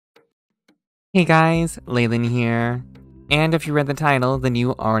Hey guys, LeyLynn here. And if you read the title, then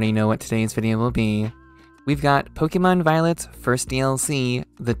you already know what today's video will be. We've got Pokemon Violet's first DLC,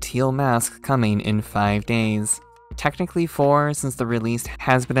 the Teal Mask, coming in 5 days. Technically 4, since the release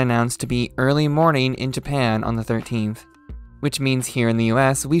has been announced to be early morning in Japan on the 13th. Which means here in the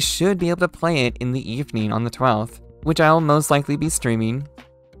US, we should be able to play it in the evening on the 12th, which I'll most likely be streaming.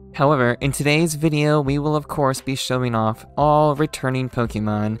 However, in today's video, we will of course be showing off all returning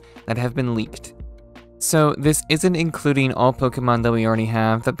Pokemon that have been leaked. So this isn't including all Pokemon that we already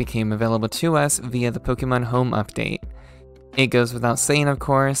have that became available to us via the Pokemon Home update. It goes without saying, of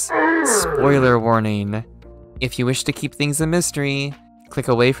course, spoiler warning. If you wish to keep things a mystery, click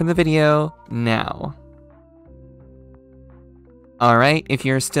away from the video now. Alright, if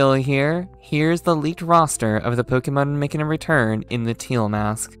you're still here, here's the leaked roster of the Pokemon making a return in the Teal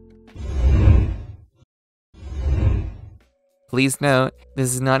Mask. Please note,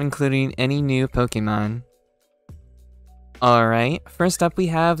 this is not including any new Pokemon. Alright, first up we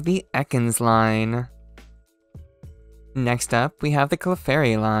have the Ekans line. Next up, we have the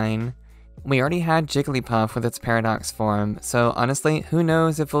Clefairy line. We already had Jigglypuff with its Paradox form, so honestly, who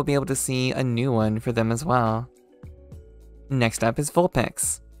knows if we'll be able to see a new one for them as well. Next up is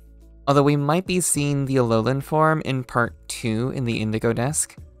Vulpix. Although we might be seeing the LeyLynn form in Part 2 in the Indigo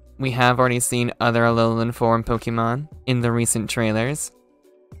Disc. We have already seen other LeyLynn form Pokemon in the recent trailers.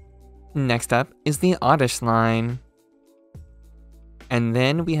 Next up is the Oddish line. And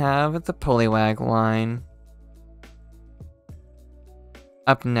then we have the Poliwag line.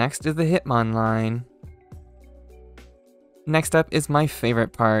 Up next is the Hitmon line. Next up is my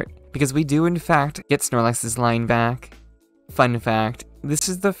favorite part, because we do in fact get Snorlax's line back. Fun fact, this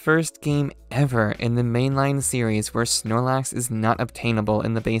is the first game ever in the mainline series where Snorlax is not obtainable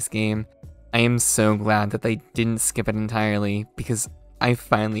in the base game. I am so glad that they didn't skip it entirely, because I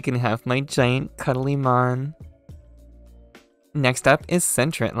finally can have my giant cuddly Mon. Next up is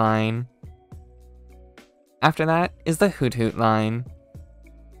Sentret line. After that is the Hoothoot line.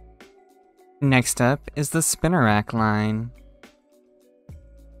 Next up is the Spinarak line.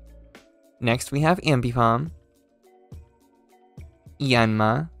 Next we have Ambipom.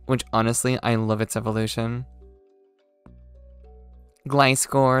 Yanma, which honestly I love its evolution.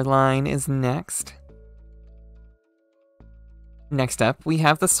 Gliscor line is next. Next up, we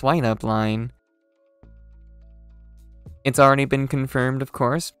have the Swinub line. It's already been confirmed, of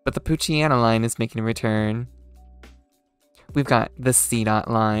course, but the Poochyena line is making a return. We've got the Seedot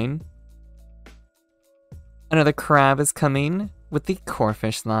line. Another crab is coming with the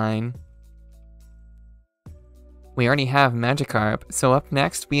Corphish line. We already have Magikarp, so up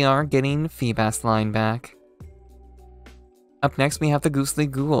next we are getting Feebas line back. Up next we have the Goosely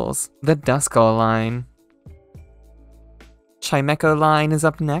Ghouls, the Duskull line. Chimecho line is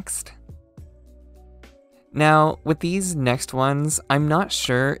up next. Now, with these next ones, I'm not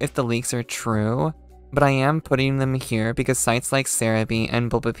sure if the leaks are true, but I am putting them here because sites like Cerebi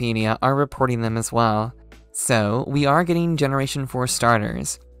and Bulbapedia are reporting them as well. So, we are getting Generation 4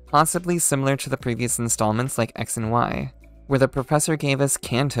 starters. Possibly similar to the previous installments like X and Y, where the professor gave us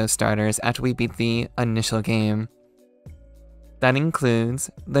Kanto starters after we beat the initial game. That includes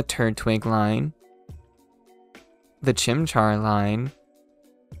the Turtwig line, the Chimchar line,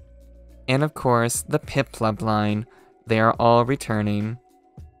 and of course the Piplup line. They are all returning,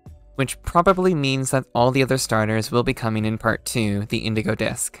 which probably means that all the other starters will be coming in Part 2, the Indigo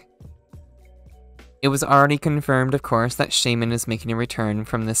Disc. It was already confirmed, of course, that Shaman is making a return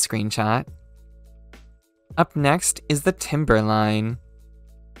from this screenshot. Up next is the Timber line.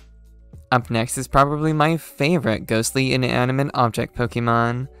 Up next is probably my favorite ghostly inanimate object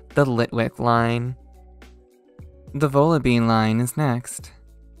Pokemon, the Litwick line. The Volibee line is next.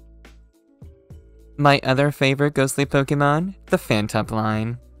 My other favorite ghostly Pokemon, the Phantup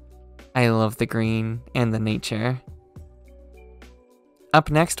line. I love the green and the nature. Up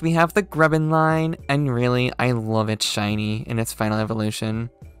next, we have the Grubbin line, and really, I love its shiny in its final evolution.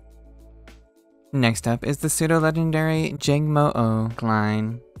 Next up is the pseudo-legendary Jangmo-O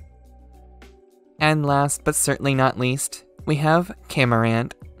line. And last, but certainly not least, we have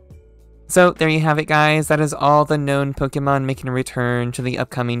Camarant. So there you have it guys, that is all the known Pokemon making a return to the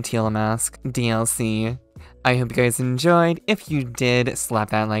upcoming Teal Mask DLC. I hope you guys enjoyed. If you did, slap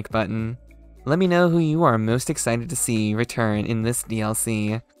that like button. Let me know who you are most excited to see return in this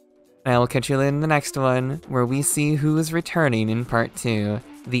DLC. And I will catch you in the next one, where we see who is returning in Part 2,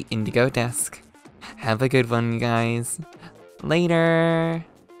 the Indigo Disc. Have a good one, guys. Later!